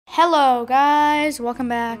Hello guys, welcome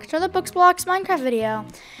back to the Books Blocks Minecraft video.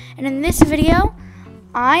 And in this video,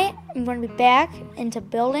 I am going to be back into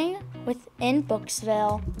building within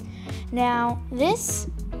Booksville. Now, this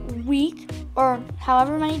week, or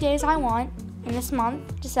however many days I want in this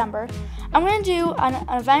month, December, I'm going to do an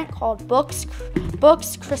event called Books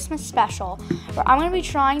Christmas Special, where I'm going to be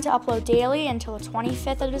trying to upload daily until the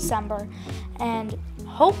 25th of December, and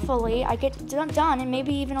hopefully I get done, and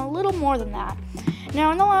maybe even a little more than that.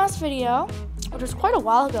 Now, in the last video, which was quite a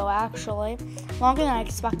while ago actually, longer than I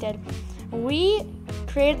expected, we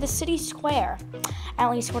created the city square, at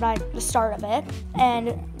least the start of it,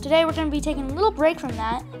 and today we're going to be taking a little break from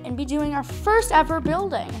that and be doing our first ever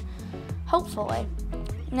building, hopefully.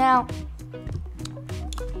 Now,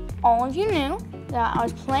 all of you knew that I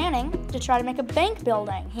was planning to try to make a bank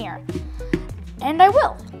building here, and I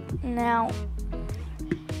will. Now,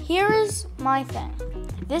 here is my thing.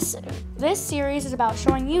 This series is about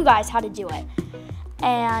showing you guys how to do it,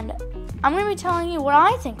 and I'm going to be telling you what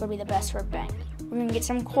I think would be the best for a bank. We're going to get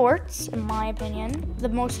some quartz, in my opinion, the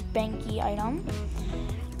most banky item.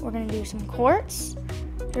 We're going to do some quartz.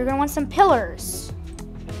 You're going to want some pillars.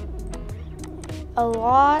 A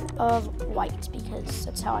lot of white, because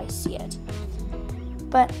that's how I see it.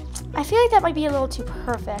 But I feel like that might be a little too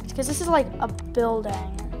perfect, because this is like a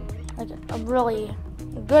building, like a really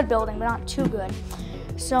good building, but not too good.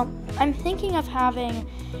 So I'm thinking of having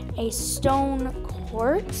a stone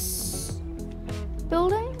quartz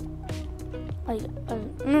building, like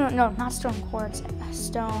no, not stone quartz, a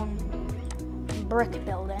stone brick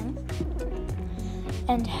building,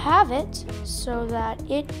 and have it so that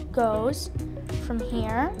it goes from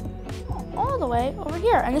here all the way over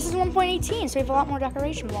here. And this is 1.18, so we have a lot more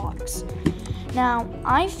decoration blocks. Now,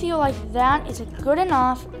 I feel like that is a good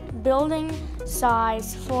enough building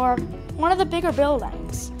size for one of the bigger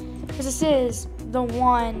buildings, because this is the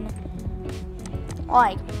one,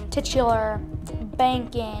 like, titular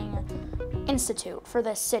banking institute for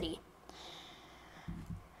this city.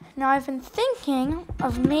 Now, I've been thinking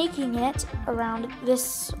of making it around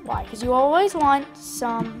this wide, because you always want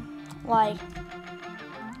some, like,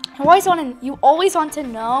 you always want to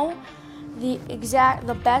know the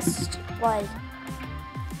best, like,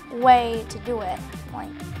 way to do it. Like,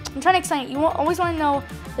 I'm trying to explain it. You always want to know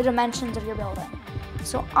the dimensions of your building.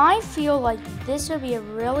 So I feel like this would be a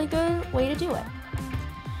really good way to do it.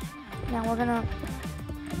 Now we're gonna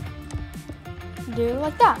do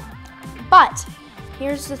like that. But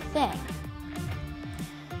here's the thing.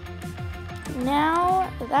 Now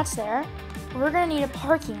that that's there, we're gonna need a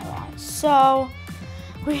parking lot. So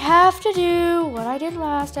we have to do what I did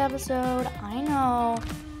last episode. I know.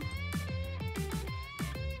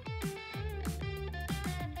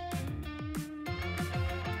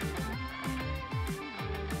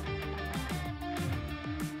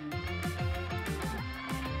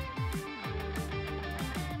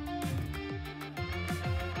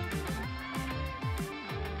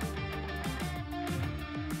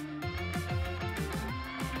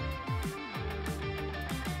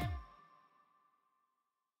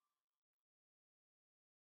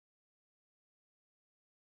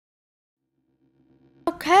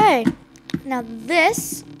 Okay, now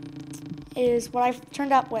this is what I've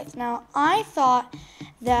turned up with. Now, I thought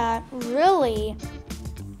that really,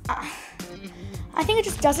 I think it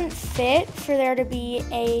just doesn't fit for there to be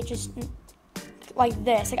a just like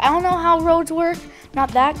this. Like, I don't know how roads work,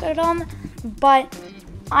 not that good at them, but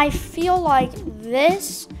I feel like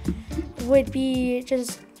this would be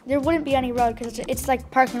just, there wouldn't be any road, because it's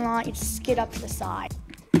like parking lot, you just skid up to the side.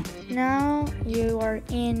 Now you are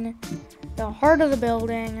in the heart of the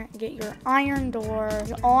building, get your iron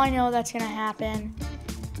doors. All I know that's gonna happen,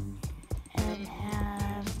 and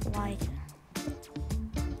have like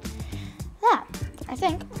that, I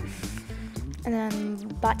think. And then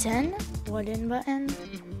button, wooden button.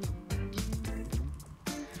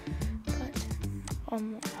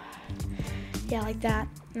 But yeah, like that.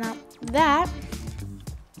 Now that.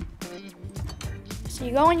 So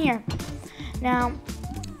you go in here. Now,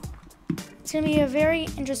 it's gonna be a very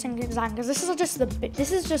interesting design, because this is just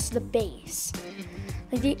the base.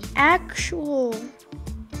 Like, the actual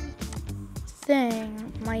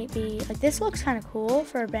thing might be like, this looks kind of cool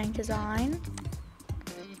for a bank design.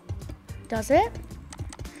 Does it?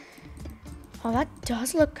 Oh, that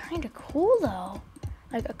does look kind of cool though.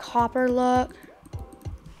 Like a copper look.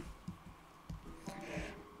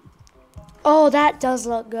 Oh, that does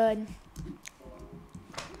look good.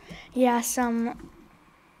 Yeah, some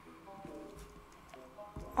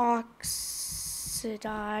oxidized.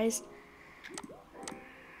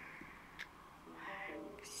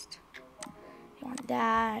 You want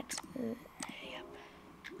that. Yep.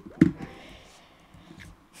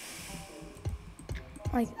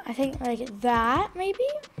 like, I think like that maybe.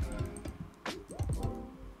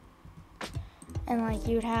 And like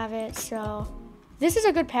you'd have it, so this is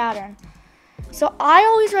a good pattern. So I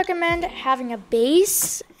always recommend having a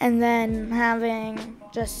base and then having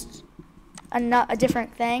just a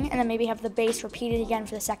different thing, and then maybe have the base repeated again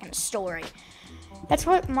for the second story. That's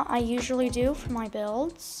what I usually do for my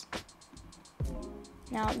builds.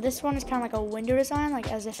 Now this one is kind of like a window design,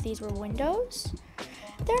 like as if these were windows.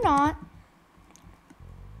 They're not.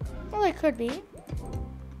 Well, they could be.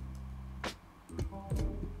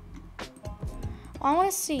 I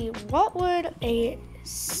want to see, what would a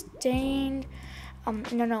stained,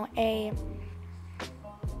 a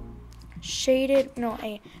shaded,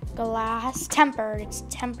 a glass, it's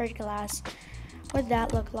tempered glass. What would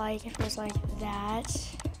that look like if it was like that?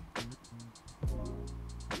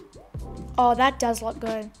 Oh, that does look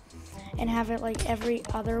good. And have it like every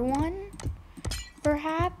other one,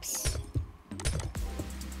 perhaps?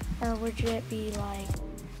 Or would it be like,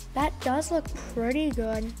 that does look pretty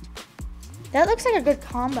good. That looks like a good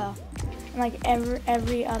combo. And like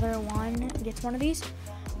every other one gets one of these.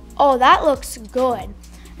 Oh, that looks good.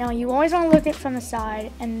 Now you always want to look at it from the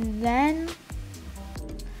side, and then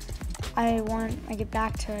I get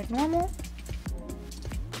back to normal.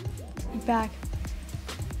 Back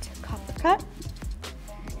to copper cut.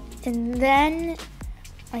 And then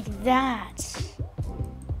like that.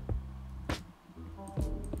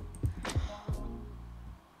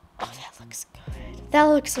 That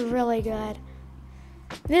looks really good.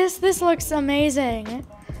 This looks amazing.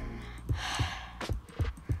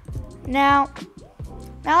 Now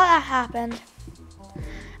that happened,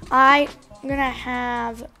 I'm gonna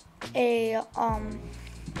have a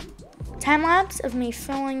time lapse of me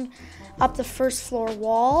filling up the first floor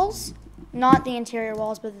walls, not the interior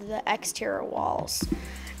walls, but the exterior walls,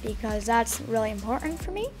 because that's really important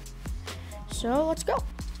for me. So let's go.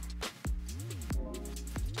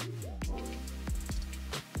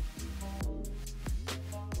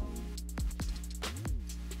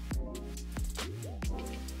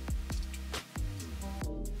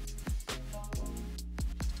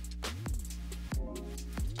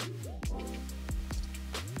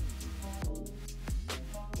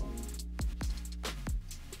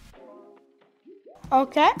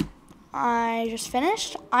 Okay, I just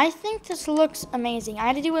finished. I think this looks amazing. I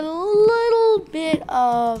had to do a little bit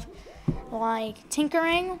of like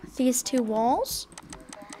tinkering with these two walls,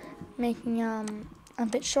 making a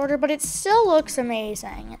bit shorter, but it still looks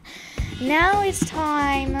amazing. Now it's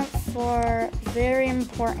time for a very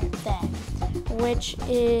important thing, which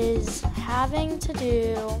is having to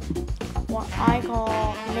do what I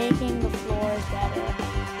call making the floors better.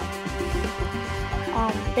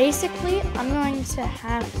 Basically, I'm going to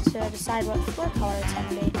have to decide what floor color it's going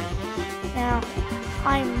to be. Now,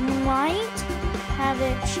 I might have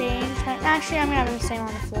it changed. Actually, I'm going to have it the same on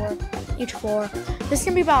the floor, each floor. This is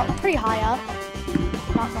going to be about pretty high up,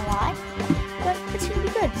 not going to lie, but it's going to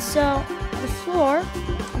be good. So, the floor,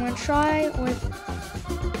 I'm going to try with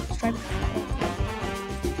stripe.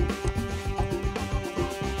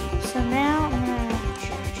 So now, I'm going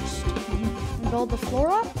to just build the floor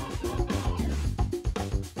up.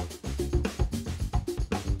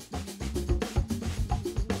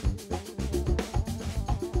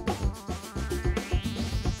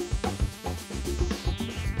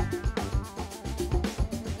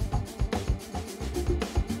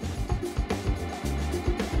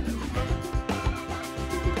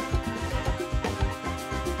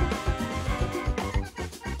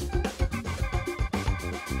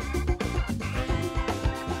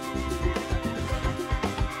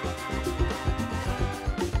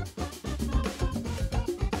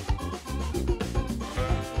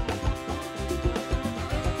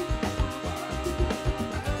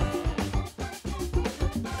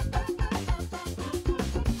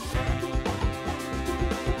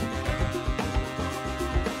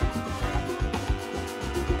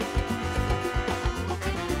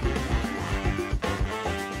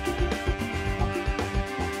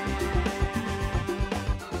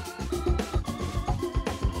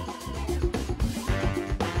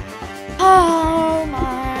 Oh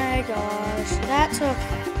my gosh, that took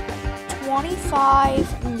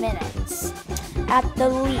 25 minutes at the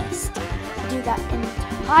least to do that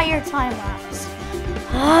entire time lapse.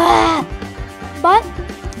 But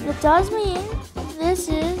it does mean this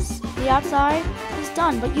is, the outside is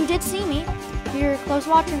done. But you did see me, if you're close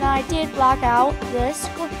watching, that I did black out this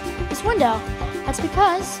window. That's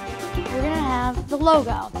because we're gonna have the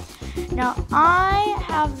logo. Now I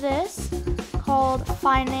have this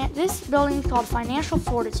building is called Financial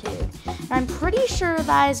Fortitude, and I'm pretty sure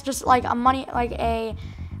that is just like a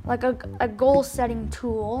like a goal setting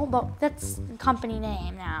tool, but that's the company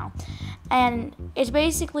name now. And it's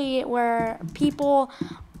basically where people,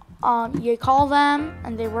 you call them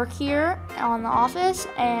and they work here on the office,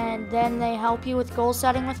 and then they help you with goal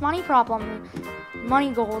setting with money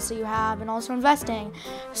goals that you have, and also investing.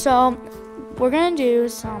 So we're gonna do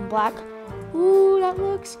some black. Ooh, that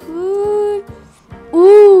looks good.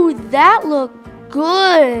 Ooh, that looked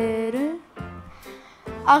good.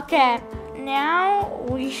 Okay, now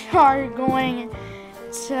we are going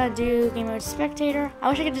to do game mode spectator. I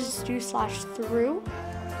wish I could just do /through,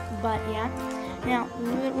 but yeah. Now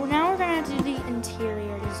we're gonna do the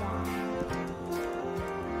interior design.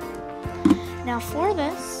 Now for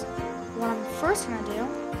this, what I'm first gonna do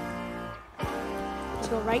is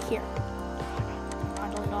go right here.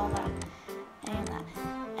 I'll delete all that and that,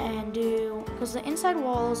 and do, because the inside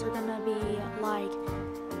walls are gonna be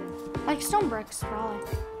like stone bricks probably,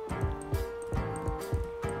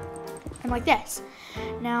 and like this.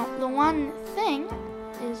 Now the one thing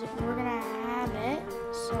is we're gonna have it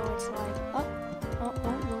so it's like up,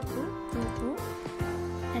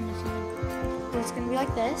 and it's gonna be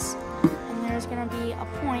like this, and there's gonna be a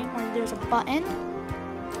point where there's a button,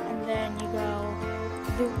 and then you go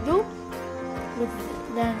doop doop with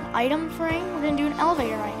then item frame. We're gonna do an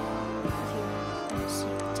elevator right now. If you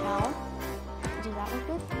can tell, do that look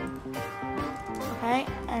good? Okay,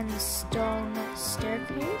 and stone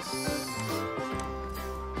staircase.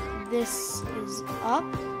 This is up,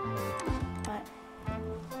 but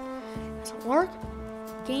it's work.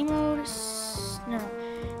 Game mode, no.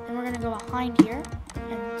 Then we're gonna go behind here,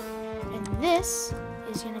 and this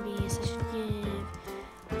is gonna be such a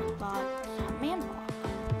command block,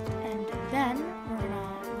 and then we're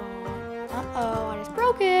gonna go. Uh-oh, I just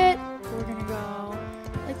broke it. We're gonna go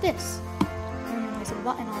like this. We're gonna place a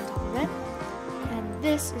button on top of it, and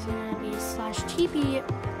this is gonna be /TP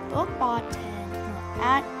bookbot 10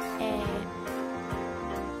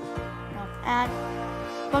 at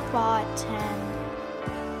bookbot 10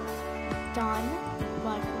 done,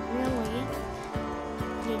 but really,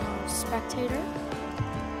 spectator,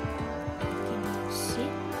 see,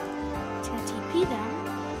 it's gonna TP them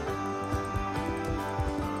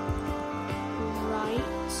right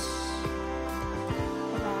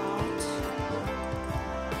about.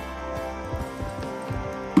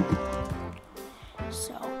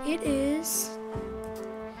 So it is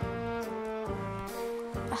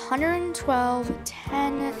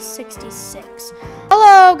 112.10.66.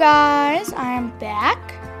 Hello guys, I am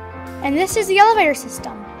back, and this is the elevator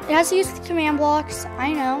system. It has to use the command blocks,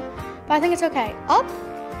 I know, but I think it's okay. Up,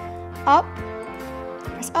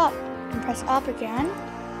 press up, and press up again,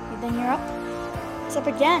 and then you're up, press up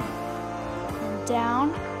again, and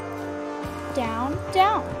down, down,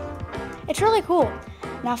 down. It's really cool.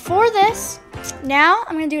 Now for this, now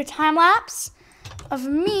I'm gonna do a time lapse of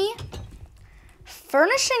me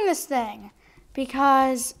furnishing this thing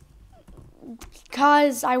because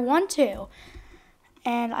I want to,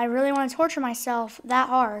 and I really want to torture myself that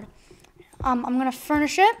hard. I'm gonna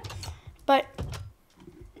furnish it, but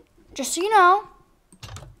just so you know,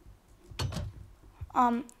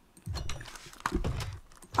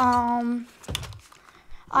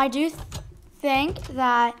 I do think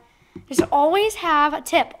that just always have a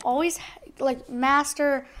tip, always like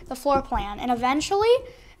master the floor plan, and eventually,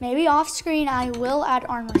 maybe off screen, I will add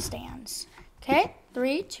armor stands. Okay,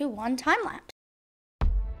 3, 2, 1, time lapse.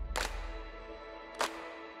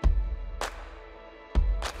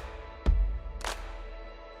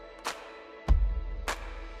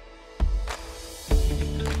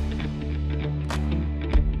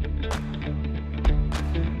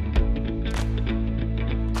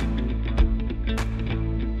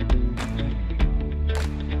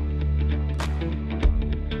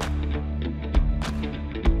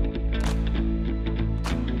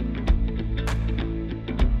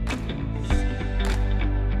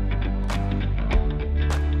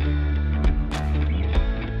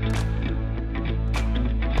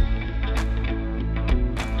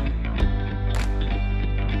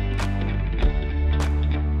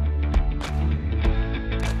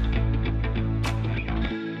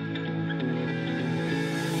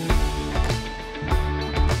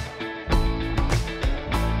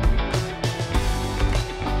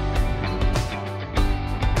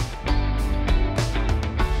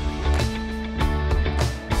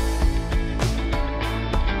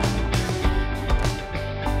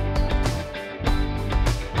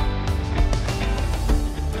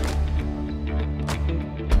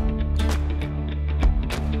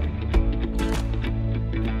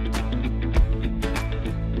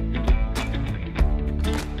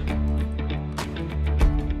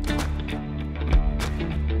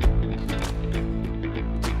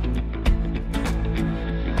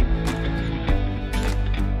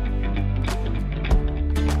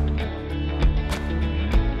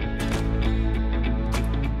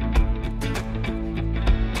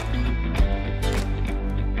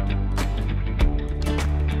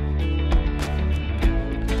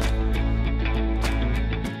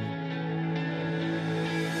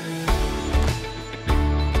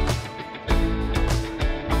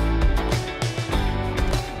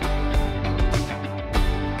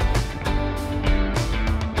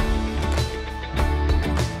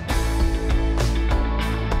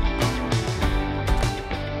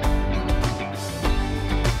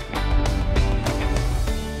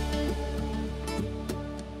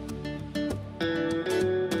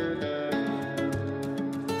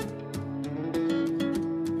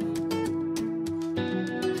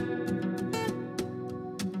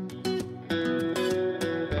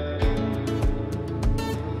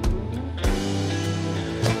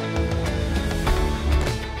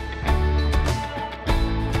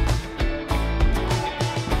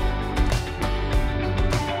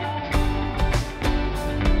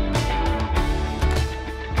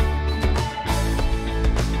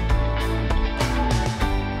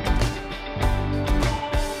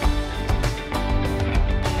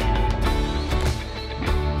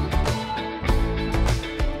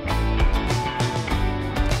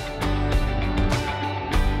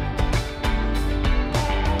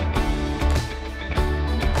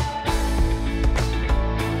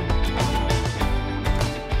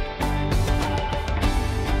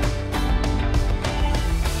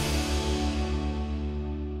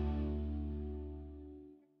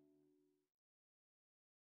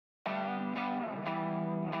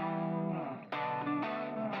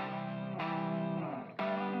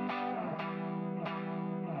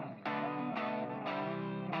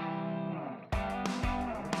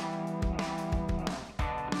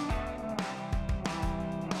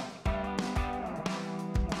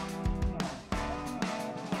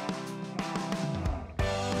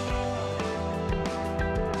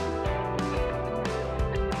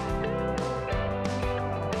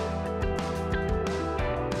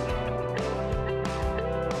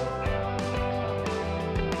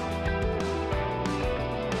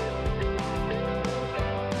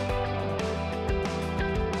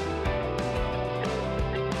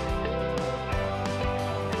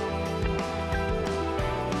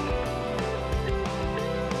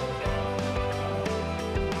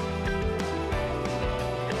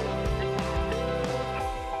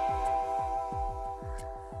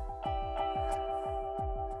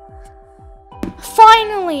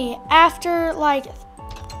 Finally, after like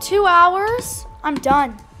 2 hours, I'm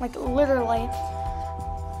done. Like literally.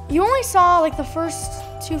 You only saw like the first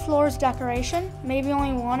 2 floors decoration, maybe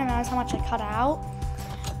only one, and that's how much I cut out.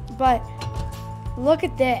 But look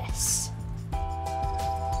at this.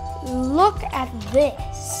 Look at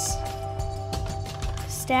this.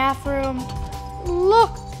 Staff room.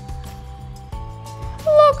 Look.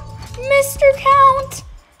 Look, Mr. Count.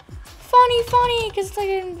 Funny, because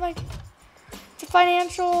it's like it's a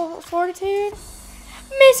financial fortitude.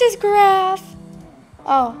 Mrs. Graff.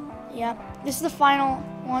 Oh, yeah. This is the final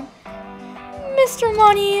one. Mr.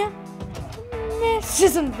 Money.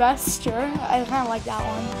 Mrs. Investor. I kind of like that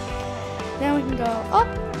one. Then we can go up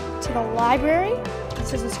to the library.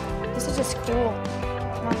 This is just cool.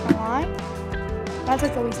 I'm not gonna lie. That's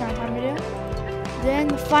like the least amount of time to do. Then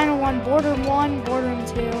the final one, boardroom 1, boardroom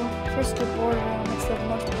 2. First the boardroom. It's the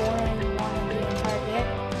most boring one of the entire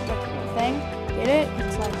thing. Get it?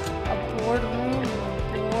 It's like a boardroom.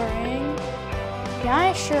 Boring. Yeah,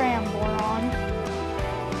 I sure am boring.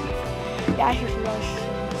 Yeah, I really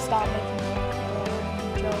should stop making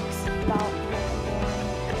jokes about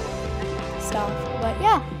boring stuff. But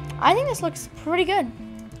yeah, I think this looks pretty good.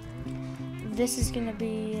 This is gonna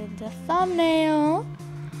be the thumbnail.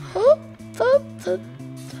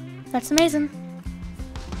 That's amazing.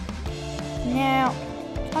 Now,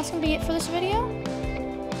 that's gonna be it for this video.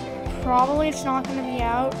 Probably it's not gonna be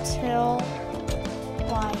out till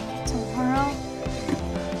like tomorrow.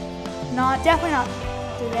 Definitely not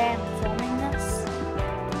today. I'm filming this.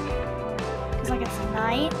 Cause like it's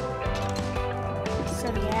night. So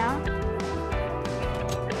yeah.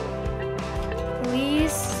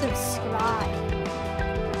 Please subscribe.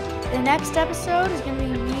 The next episode is gonna be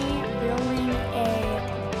me building a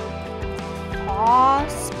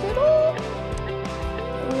hospital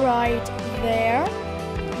right there,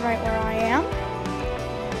 right where I am,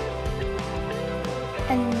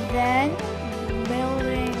 and then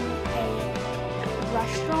building a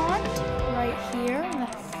restaurant right here in the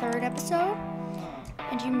 3rd episode,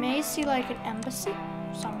 and you may see like an embassy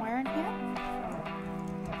somewhere in here.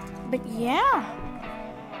 But yeah,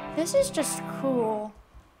 this is just cool.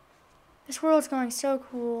 This world's going so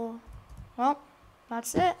cool. Well,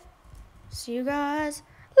 that's it. See you guys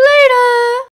later.